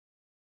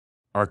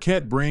Are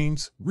cat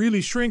brains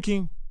really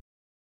shrinking?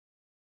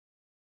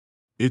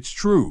 It's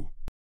true.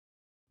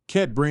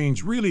 Cat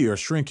brains really are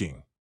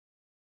shrinking.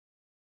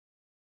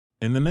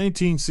 In the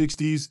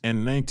 1960s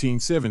and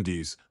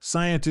 1970s,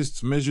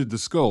 scientists measured the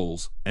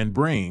skulls and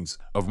brains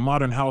of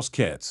modern house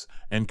cats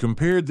and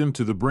compared them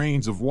to the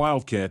brains of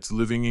wild cats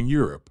living in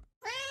Europe.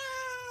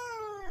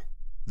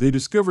 They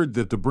discovered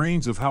that the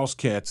brains of house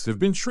cats have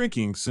been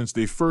shrinking since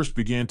they first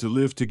began to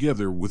live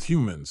together with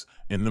humans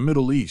in the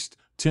Middle East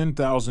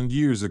 10,000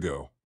 years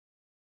ago.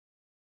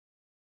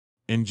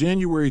 In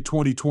January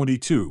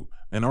 2022,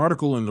 an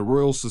article in the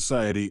Royal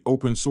Society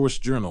Open Source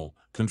Journal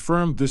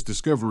confirmed this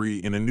discovery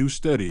in a new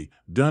study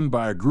done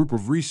by a group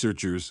of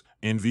researchers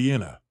in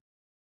Vienna.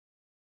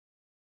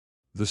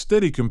 The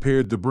study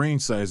compared the brain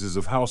sizes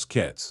of house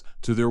cats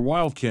to their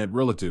wildcat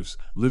relatives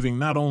living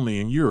not only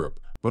in Europe,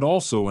 but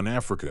also in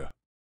Africa.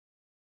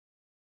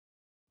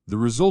 The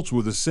results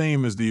were the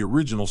same as the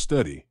original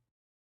study.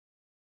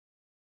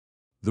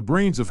 The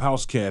brains of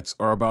house cats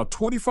are about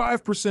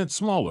 25%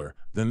 smaller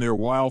than their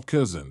wild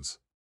cousins.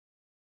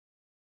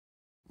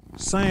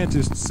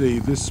 Scientists say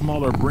this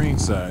smaller brain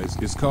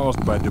size is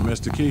caused by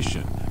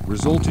domestication,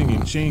 resulting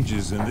in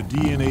changes in the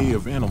DNA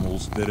of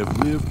animals that have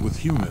lived with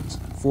humans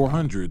for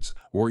hundreds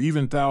or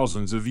even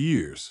thousands of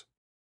years.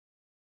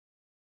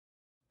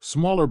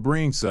 Smaller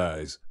brain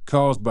size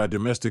caused by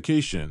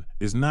domestication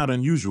is not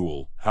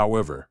unusual,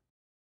 however.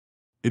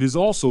 It is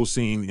also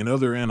seen in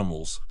other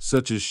animals,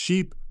 such as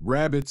sheep,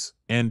 rabbits,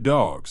 and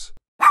dogs.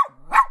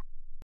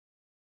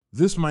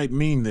 This might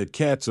mean that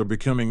cats are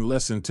becoming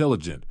less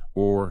intelligent,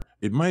 or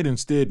it might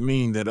instead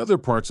mean that other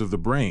parts of the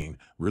brain,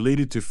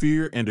 related to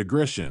fear and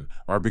aggression,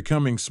 are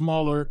becoming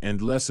smaller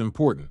and less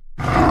important.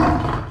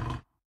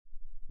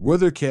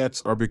 Whether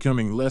cats are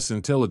becoming less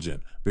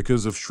intelligent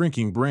because of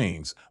shrinking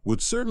brains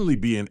would certainly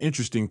be an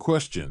interesting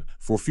question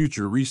for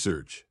future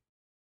research.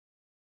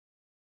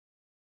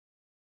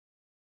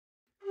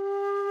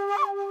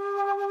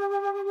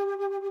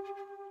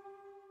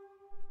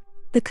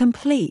 The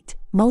complete,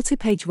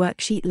 multi-page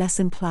worksheet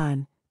lesson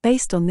plan,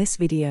 based on this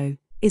video,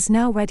 is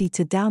now ready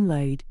to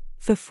download,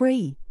 for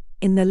free,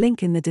 in the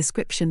link in the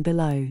description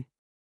below.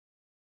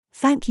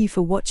 Thank you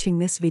for watching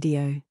this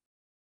video.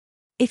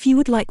 If you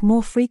would like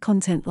more free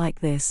content like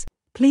this,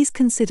 please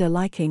consider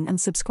liking and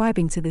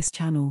subscribing to this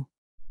channel.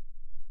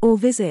 Or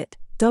visit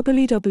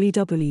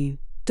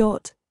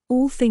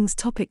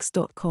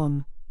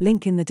www.allthingstopics.com,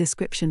 link in the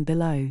description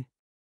below.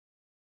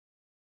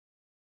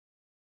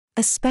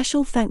 A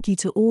special thank you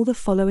to all the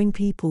following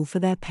people for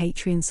their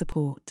Patreon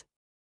support.